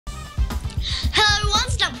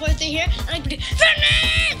halfway through here, and I'd be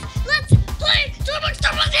Fernand! Let's play Toybox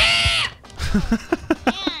Double.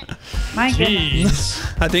 My goodness.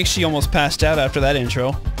 I think she almost passed out after that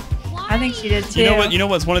intro. I think she did too. You know what? You know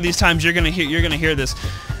what's one of these times you're gonna hear this.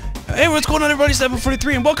 Hey, what's going on, everybody?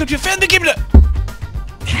 743, and welcome to Fan the Game.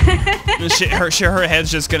 Her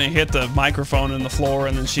head's just gonna hit the microphone and the floor,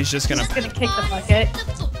 and then she's just gonna kick the bucket.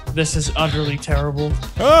 This is utterly terrible.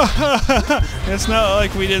 It's not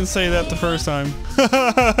like we didn't say that the first time.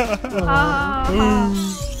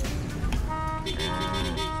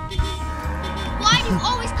 Why do you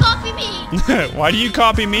always copy me? Why do you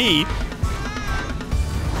copy me?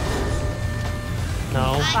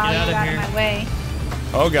 No, get out of here. Of my way.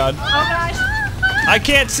 Oh god. Oh gosh. I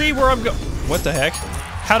can't see where I'm going. What the heck?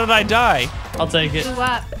 How did I die? I'll take it. Blew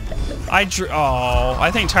up. Oh,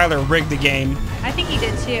 I think Tyler rigged the game. I think he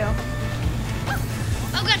did too.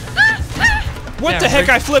 Oh god. What Yeah, the heck?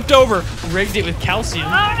 I flipped over. Rigged it with calcium. Oh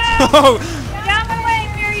no! Oh Get out of my way,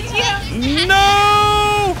 Mary Jane!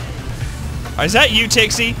 no! Is that you,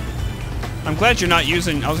 Tixie? I'm glad you're not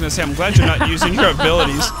using. I was gonna say I'm glad you're not using your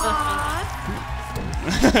abilities.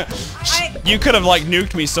 You could have like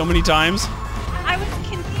nuked me so many times. I was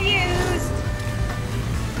confused.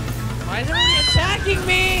 Why is everybody attacking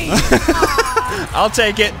me? I'll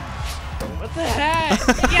take it. What the heck?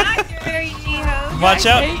 Yeah, you're very G-ho. Watch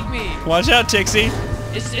out! Hate me. Watch out, Tixie.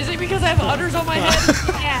 Is it because I have udders on my head?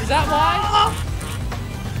 Yeah. Is that why?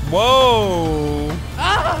 Whoa!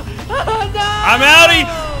 Oh, no! I'm outie!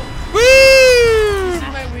 Woo!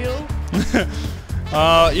 See my wheel?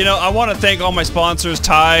 You know, I want to thank all my sponsors: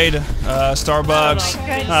 Tide, Starbucks,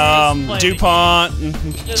 DuPont.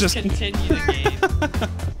 Just continue the game.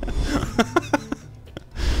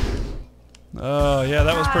 Oh yeah,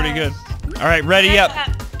 that was pretty good. All right, ready up,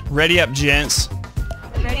 gents.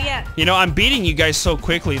 Ready up. You know, I'm beating you guys so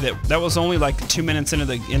quickly that was only like 2 minutes into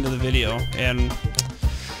the video, and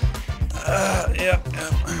yeah.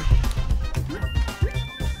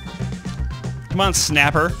 Come on,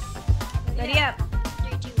 Snapper. Ready up.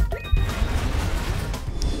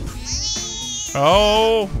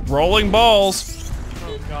 Oh, rolling balls.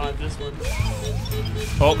 Oh god, this one.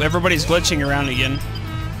 Oh, everybody's glitching around again.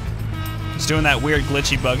 It's doing that weird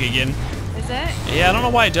glitchy bug again. Is it? Yeah, I don't know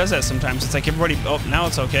why it does that sometimes. It's like everybody. Oh, now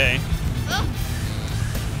it's okay. Oh.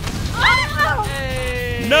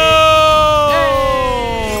 Hey. No!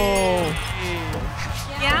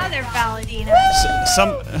 Yeah, they're validating us.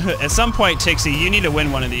 At some point, Tixie, you need to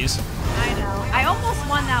win one of these. I know. I almost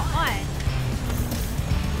won that one.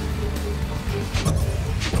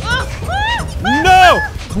 No!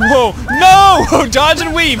 Whoa! No! Dodge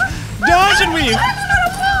and weave! Dodge and weave! I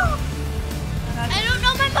don't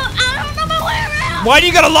know my way around. Why do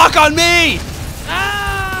you gotta lock on me?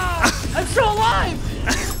 Ah! I'm still alive!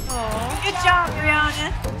 Oh, good job,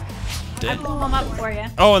 Brianna. I blew them up for you.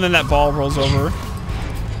 Oh, and then that ball rolls over.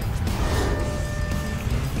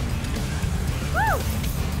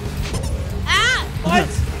 Ah! What?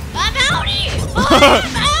 I'm outie!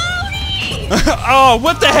 I'm outie! Oh,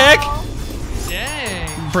 what the heck?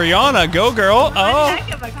 Dang. Brianna, go girl. One Oh,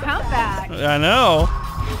 heck of a comeback. I know. I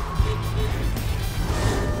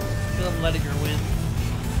feel I'm letting her win.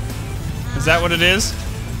 Is that what it is?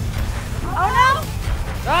 Oh no!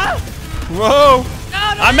 Ah! Whoa! No,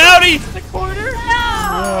 I'm outie! the corner! No!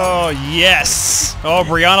 Oh, yes. Oh,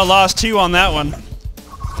 Brianna lost 2 on that one.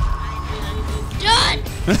 Done!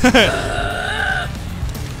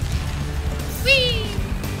 Whee!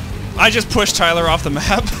 I just pushed Tyler off the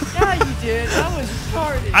map. Yeah, you did. That was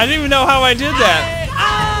retarded. I didn't even know how I did that.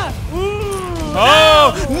 Ah! Ooh!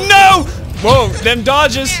 Oh, no! Whoa, them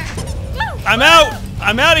dodges. I'm out.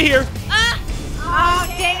 I'm out of here. Oh,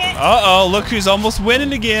 dang it! Uh-oh, look who's almost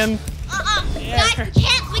winning again. Guys,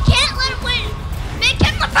 we can't let him win! Make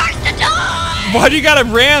him the first to die! Why do you gotta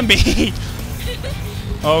ram me?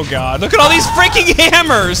 Oh god, look at all these freaking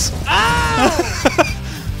hammers!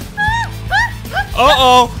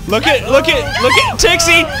 Uh-oh, look at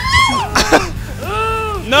Tixie!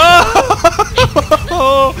 No!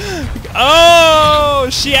 Oh,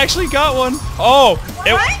 she actually got one. Oh,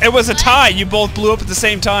 it was a tie. You both blew up at the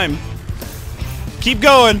same time. Keep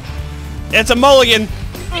going. It's a mulligan.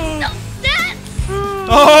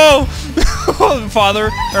 Oh,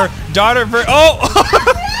 father or daughter. Oh.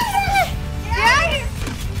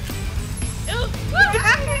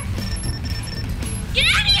 Get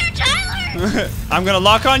out of here, Tyler! I'm gonna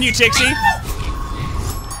lock on you, Tixie.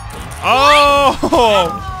 Oh.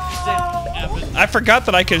 I forgot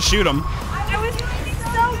that I could shoot him. I was doing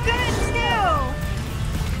so good too.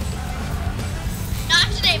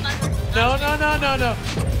 Not today, mother. No, no, no, no, no.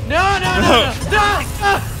 No, no, no, no, no,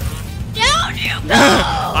 no. Down you go!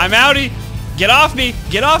 I'm outie. Get off me.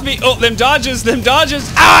 Get off me. Oh, them dodges. Them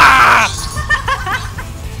dodges. Ah!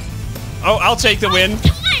 Oh, I'll take the win.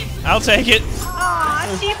 I'll take it.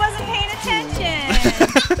 Aw, she wasn't paying attention.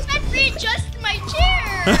 I readjusted my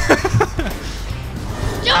chair.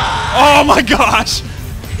 Oh my gosh.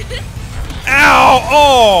 Ow.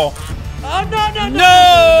 Oh. Oh, no.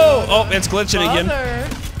 No. Oh, it's glitching again.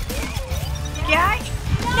 Yeah.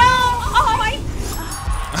 No. Oh my.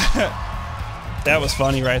 That was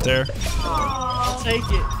funny right there. I'll take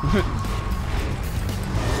it.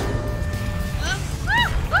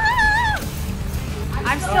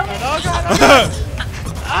 I'm still. Oh, God.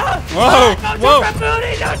 Whoa. Whoa.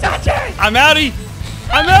 Booty, don't touch it. I'm outie.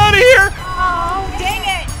 I'm out of here. Oh, dang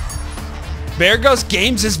it. Bear Ghost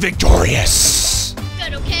Games is victorious.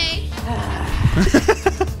 Good, okay?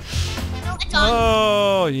 It's on.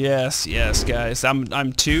 Oh yes, guys. I'm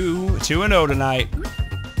 2-0 tonight.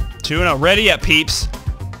 2-0. Ready up, peeps.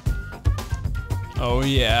 Oh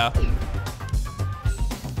yeah.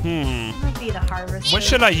 I'm gonna be the harvester. What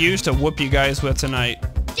should I use to whoop you guys with tonight?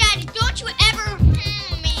 Daddy, don't you ever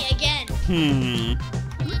me again.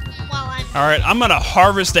 While I'm... Alright, I'm gonna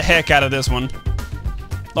harvest the heck out of this one.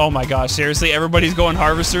 Oh my gosh, seriously? Everybody's going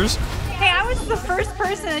harvesters? Hey, I was the first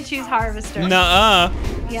person to choose harvester. Nuh-uh.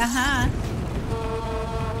 Yeah, huh?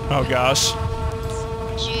 Oh gosh.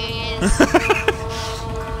 Jeez.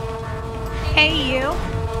 Hey, you.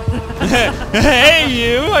 Hey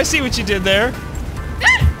you! I see what you did there.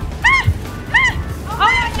 Oh,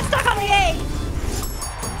 I just stuck on the A.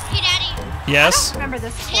 Hey, Daddy. Yes. I don't remember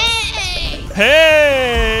this. Hey.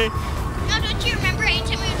 Hey! No, don't you remember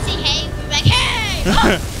anytime we would say hey, we'd be like, hey!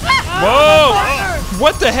 Whoa!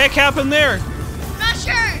 What the heck happened there? I'm not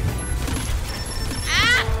sure.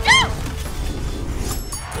 Ah,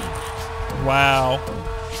 no! Wow.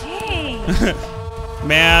 Dang.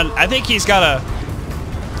 Man, I think he's got a...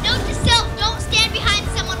 Note to self, don't stand behind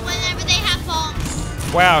someone whenever they have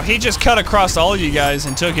bombs. Wow, he just cut across all you guys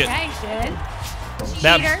and took it. Yeah, you should.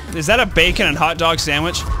 That, is that a bacon and hot dog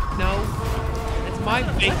sandwich? No. It's my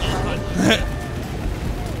bacon.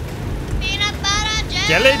 Peanut butter jelly.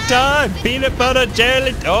 Jelly time! Peanut butter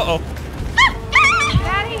jelly... Uh-oh. Get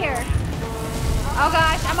out of here. Oh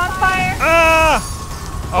gosh, I'm on fire. Ah!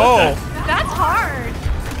 Oh. That's hard.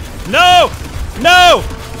 No! No!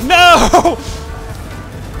 No!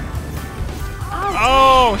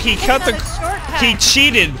 Oh, he cut the... Shortcut. He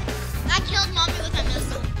cheated. I killed Mommy with a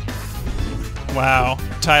missile. Wow.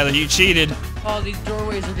 Tyler, you cheated. Oh, these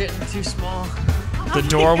doorways are getting too small. The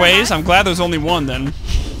doorways? I'm glad there's only one then.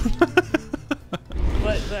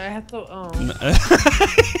 But I have to,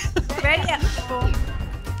 Ready up, school.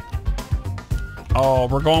 Oh,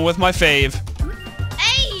 we're going with my fave.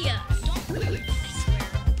 Hey! Don't... I swear,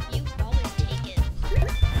 you always take it.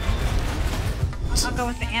 I'll go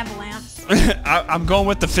with the ambulance. I'm going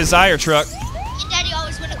with the Fizire truck. Your daddy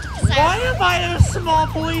always went up to the why am I in a small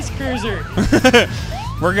police cruiser?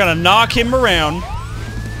 We're gonna knock him around.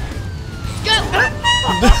 Go!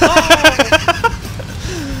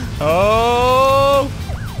 Oh!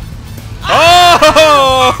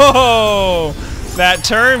 Oh! That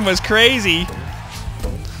turn was crazy.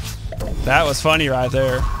 That was funny right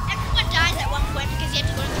there. Everyone dies at one point because you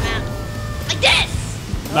have to go to the map. Like this!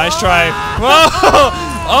 Nice try. Whoa!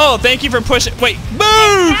 Oh, thank you for pushing. Wait, move!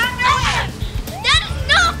 That is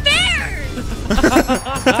not fair!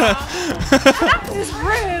 That was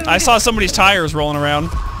rude. I saw somebody's tires rolling around.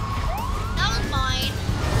 That was mine.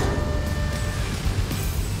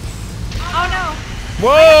 Oh no.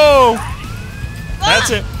 Whoa!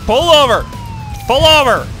 That's it. Pull over. Pull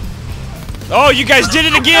over. Oh, you guys did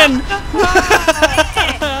it again.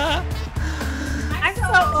 I'm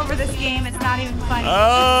so over this game, it's not even funny.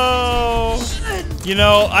 Oh. You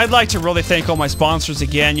know, I'd like to really thank all my sponsors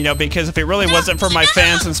again, you know, because if it really wasn't for my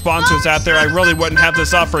fans and sponsors out there, I really wouldn't have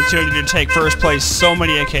this opportunity to take first place so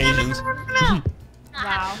many occasions.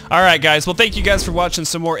 Wow. Alright guys, well thank you guys for watching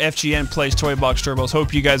some more FGN Plays Toybox Turbos.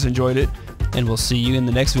 Hope you guys enjoyed it, and we'll see you in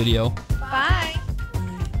the next video.